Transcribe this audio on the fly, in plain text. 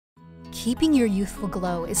Keeping your youthful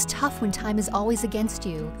glow is tough when time is always against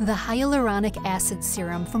you. The Hyaluronic Acid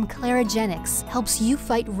Serum from Hyaluronic helps you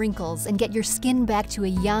fight wrinkles and get your skin back to a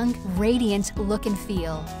young, radiant look and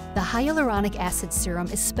feel. The Hyaluronic Acid Serum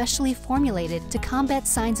is specially formulated to combat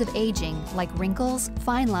signs of aging like wrinkles,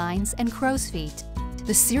 fine lines, and crow's feet.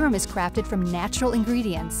 The serum is crafted from natural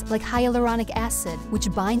ingredients like hyaluronic acid,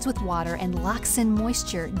 which binds with water and locks in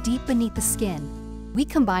moisture deep beneath the skin. We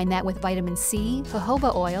combine that with vitamin C,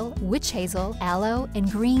 jojoba oil, witch hazel, aloe, and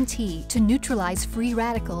green tea to neutralize free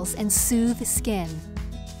radicals and soothe skin.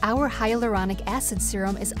 Our hyaluronic acid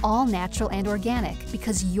serum is all natural and organic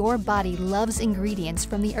because your body loves ingredients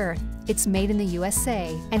from the earth. It's made in the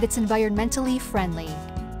USA, and it's environmentally friendly.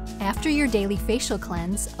 After your daily facial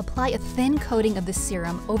cleanse, apply a thin coating of the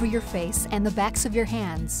serum over your face and the backs of your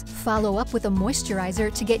hands. Follow up with a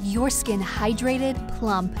moisturizer to get your skin hydrated,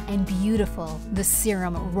 plump, and beautiful. The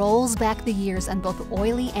serum rolls back the years on both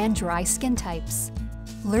oily and dry skin types.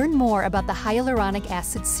 Learn more about the Hyaluronic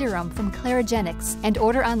Acid Serum from Hyaluronic and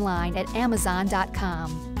order online at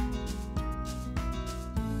Amazon.com.